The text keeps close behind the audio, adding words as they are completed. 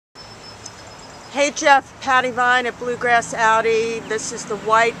Hey Jeff, Patty Vine at Bluegrass Audi. This is the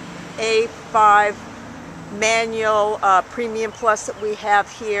white A5 manual Premium Plus that we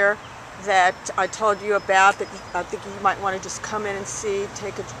have here that I told you about, that I think you might want to just come in and see,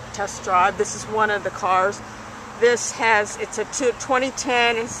 take a test drive. This is one of the cars. It's a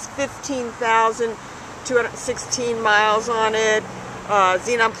 2010, it's 15,216 miles on it.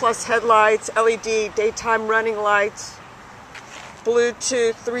 Xenon Plus headlights, LED daytime running lights,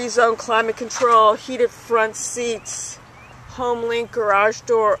 Bluetooth, 3-zone climate control, heated front seats, HomeLink garage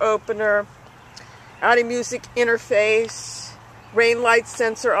door opener, Audi Music interface, rain light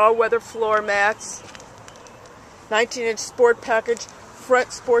sensor, all-weather floor mats, 19-inch sport package,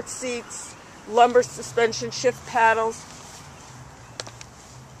 front sport seats, lumbar suspension, shift paddles.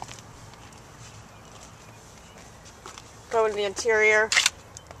 Go in the interior.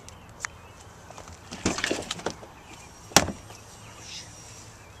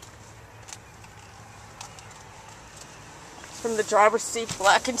 From the driver's seat,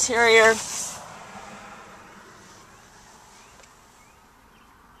 black interior.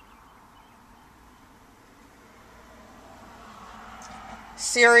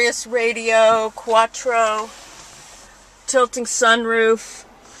 Sirius radio, Quattro, tilting sunroof.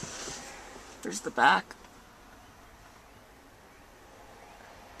 There's the back.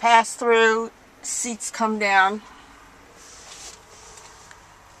 Pass through, seats come down.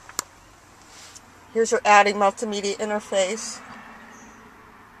 Here's your Audi multimedia interface.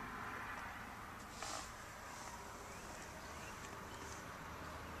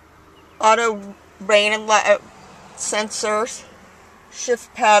 Auto rain and light sensors,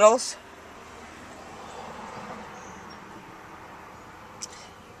 shift paddles.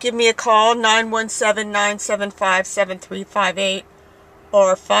 Give me a call, 917-975-7358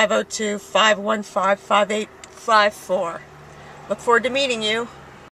 or 502-515-5854. Look forward to meeting you.